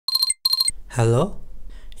Hello?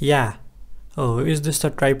 Yeah. Oh, is this the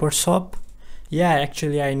tripod shop? Yeah,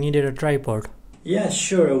 actually, I needed a tripod. Yeah,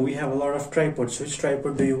 sure. We have a lot of tripods. Which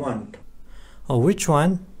tripod do you want? Oh, which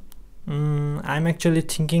one? I'm actually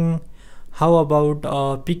thinking, how about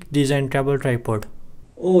a Peak Design travel tripod?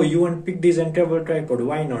 Oh, you want Peak Design travel tripod?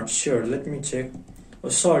 Why not? Sure, let me check. Oh,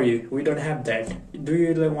 sorry, we don't have that. Do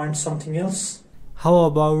you want something else? How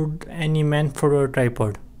about any Manfrotto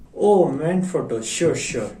tripod? Oh, man photo. Sure.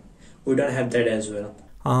 We don't have that as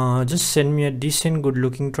well. Just send me a decent,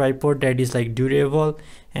 good-looking tripod that is like durable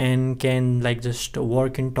and can like just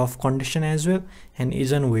work in tough condition as well, and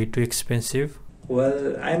isn't way too expensive.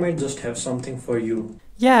 Well, I might just have something for you.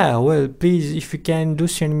 Yeah, well, please, if you can, do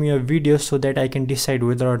send me a video so that I can decide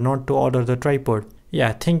whether or not to order the tripod.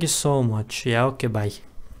 Yeah, thank you so much. Yeah, okay, bye.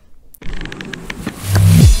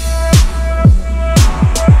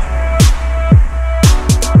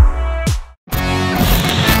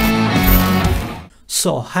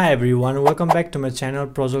 So, hi everyone, welcome back to my channel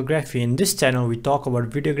Prajwalgraphy. In this channel, we talk about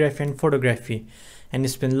videography and photography. And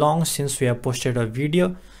it's been long since we have posted a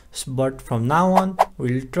video, but from now on,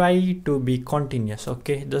 we'll try to be continuous,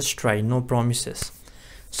 okay? Just try, no promises.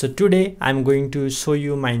 So today, I'm going to show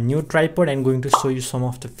you my new tripod and going to show you some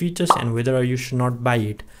of the features and whether you should not buy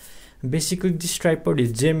it. Basically, this tripod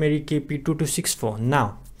is Jmary Kp 2264.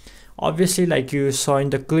 Now, obviously, like you saw in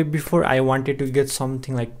the clip before, I wanted to get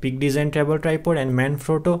something like Peak Design travel tripod and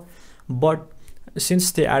Manfrotto, but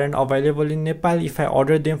since they aren't available in Nepal, if I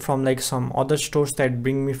order them from like some other stores that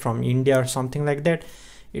bring me from India or something like that,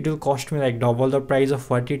 it will cost me like double the price of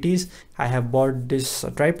what it is. I have bought this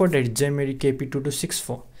tripod at Jmary Kp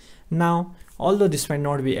 2264. Now, although this might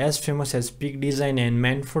not be as famous as Peak Design and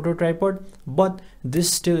Manfrotto tripod, but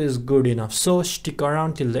this still is good enough. So stick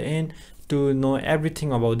around till the end to know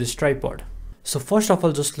everything about this tripod. So first of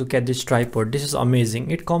all, just look at this tripod. This is amazing.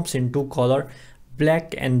 It comes in two color,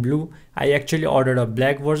 black and blue. I actually ordered a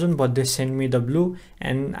black version, but they sent me the blue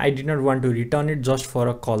and I did not want to return it just for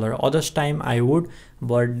a color. Other time I would,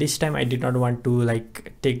 but this time I did not want to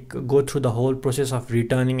like go through the whole process of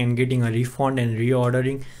returning and getting a refund and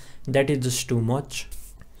reordering. That is just too much.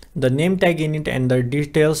 The name tag in it and the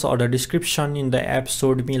details or the description in the app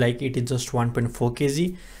showed me like it is just 1.4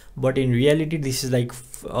 kg, but in reality this is like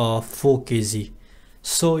 4 kg.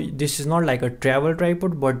 So this is not like a travel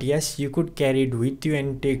tripod, but yes, you could carry it with you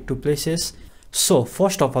and take to places. So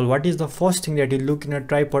first of all, what is the first thing that you look in a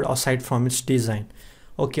tripod aside from its design?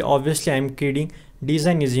 Okay, obviously I'm kidding.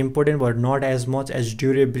 Design is important, but not as much as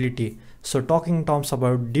durability. So talking in terms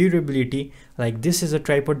about durability, like this is a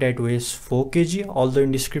tripod that weighs 4 kg, although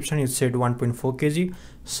in description it said 1.4 kg,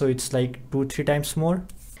 so it's like 2-3 times more.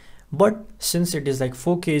 But since it is like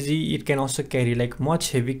 4 kg, it can also carry like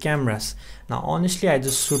much heavy cameras. Now honestly, I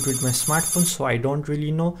just shoot with my smartphone, so I don't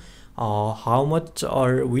really know how much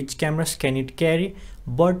or which cameras can it carry,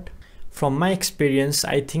 but from my experience,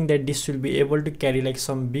 I think that this will be able to carry like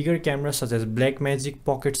some bigger cameras such as Blackmagic,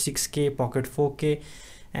 Pocket 6K, Pocket 4K,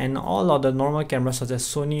 and all other normal cameras such as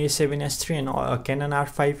Sony A7S III and Canon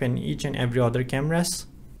R5 and each and every other cameras.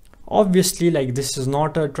 Obviously, like this is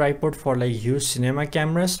not a tripod for like huge cinema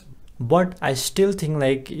cameras, but I still think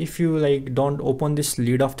like if you like don't open this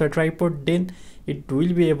lid of the tripod, then it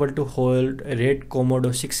will be able to hold Red Komodo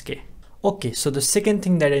 6K. Okay, so the second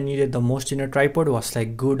thing that I needed the most in a tripod was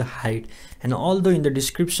like good height, and although in the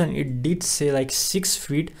description it did say like 6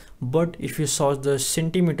 feet, but if you saw the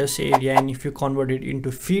centimeters area and if you convert it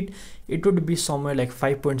into feet, it would be somewhere like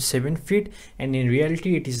 5.7 feet, and in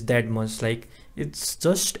reality it is that much. Like it's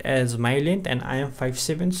just as my length and I am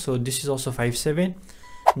 5'7", so this is also 5'7".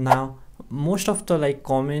 Now most of the like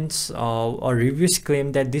comments or reviews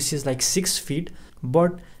claim that this is like 6 feet,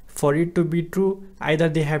 but for it to be true, either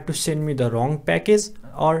they have to send me the wrong package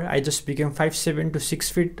or I just became 5'7" to 6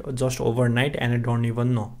 feet just overnight and I don't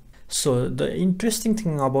even know. So the interesting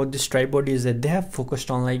thing about this tripod is that they have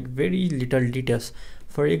focused on like very little details.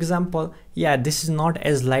 For example, yeah, this is not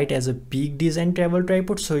as light as a Peak Design travel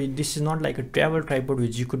tripod, so this is not like a travel tripod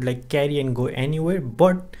which you could like carry and go anywhere,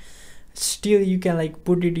 but still you can like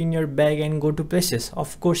put it in your bag and go to places.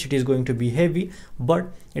 Of course it is going to be heavy,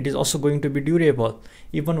 but it is also going to be durable.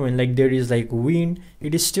 Even when like there is like wind,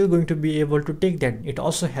 it is still going to be able to take that. It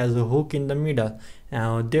also has a hook in the middle.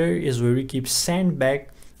 Now there is where we keep sandbag,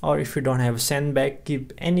 or if you don't have a sandbag,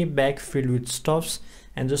 keep any bag filled with stuffs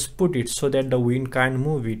and just put it so that the wind can't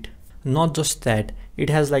move it. Not just that, it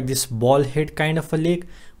has like this ball head kind of a leg,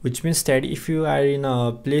 which means that if you are in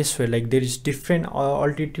a place where like there is different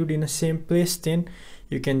altitude in the same place, then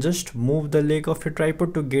you can just move the leg of your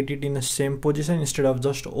tripod to get it in the same position instead of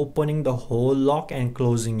just opening the whole lock and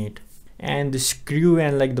closing it. and the screw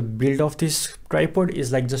and like the build of this tripod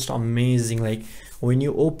is like just amazing. Like when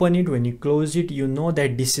you open it, when you close it, you know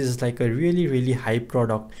that this is like a really high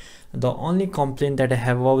product. The only complaint that I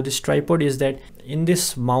have about this tripod is that in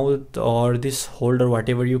this mouth or this holder,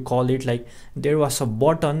 whatever you call it, like there was a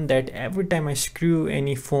button that every time I screw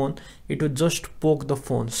any phone, it would just poke the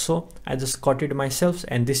phone. So I just cut it myself,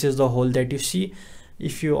 and this is the hole that you see.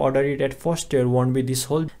 If you order it at first, there won't be this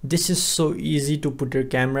hole. This is so easy to put your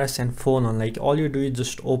cameras and phone on. Like all you do is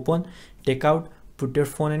just open, take out, put your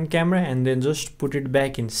phone and camera, and then just put it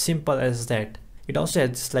back in. Simple as that. It also has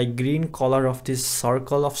this like green color of this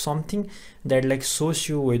circle of something that like shows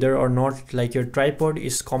you whether or not like your tripod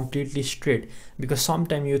is completely straight, because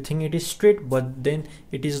sometimes you think it is straight but then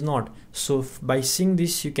it is not. So by seeing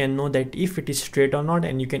this, you can know that if it is straight or not,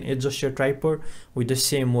 and you can adjust your tripod with the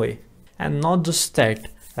same way. And not just that,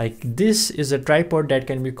 like this is a tripod that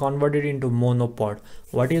can be converted into monopod.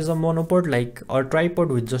 What is a monopod? Like a tripod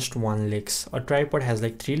with just one legs. A tripod has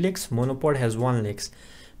like 3 legs, monopod has 1 legs.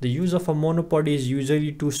 The use of a monopod is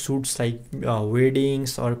usually to suits like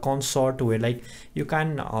weddings or concert, where like you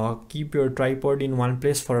can keep your tripod in one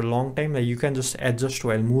place for a long time. Like you can just adjust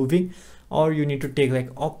while moving, or you need to take like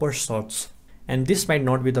upper shots. And this might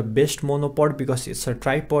not be the best monopod because it's a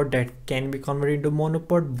tripod that can be converted into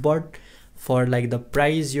monopod, but for like the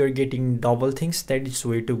price you're getting double things, that is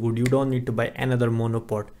way too good. You don't need to buy another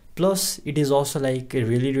monopod. Plus it is also like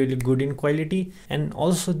really good in quality, and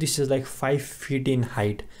also this is like 5 feet in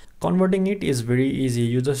height. Converting it is very easy.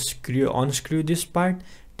 You just unscrew this part,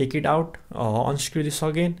 take it out, unscrew this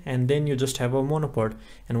again, and then you just have a monopod.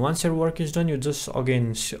 And once your work is done, you just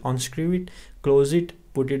again unscrew it, close it,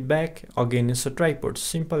 put it back, again it's a tripod.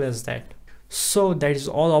 Simple as that. So that is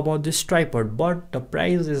all about this tripod, but the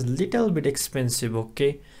price is little bit expensive.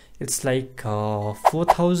 Okay, it's like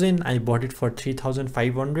 4,000. I bought it for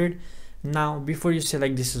 3,500. Now before you say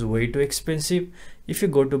like this is way too expensive, if you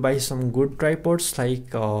go to buy some good tripods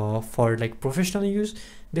like for like professional use,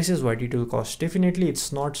 this is what it will cost. Definitely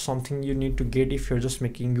it's not something you need to get if you're just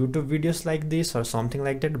making YouTube videos like this or something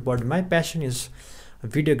like that, but my passion is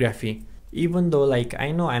videography. Even though like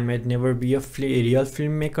I know I might never be a real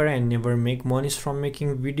filmmaker and never make monies from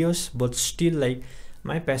making videos, but still like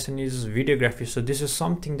my passion is videography. So this is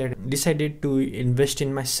something that I decided to invest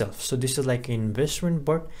in myself. So this is like an investment,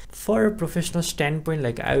 but for a professional standpoint,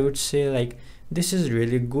 like I would say like this is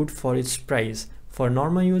really good for its price. For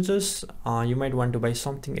normal users, you might want to buy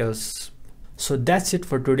something else. So that's it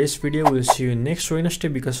for today's video. We'll see you next Wednesday,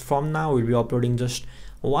 because from now we'll be uploading just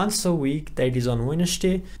once a week, that is on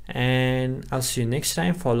Wednesday. And I'll see you next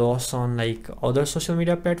time. Follow us on like other social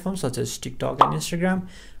media platforms such as TikTok and Instagram.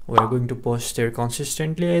 We're going to post there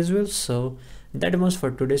consistently as well. So that was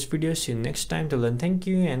for today's video. See you next time. Till then, thank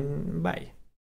you and bye.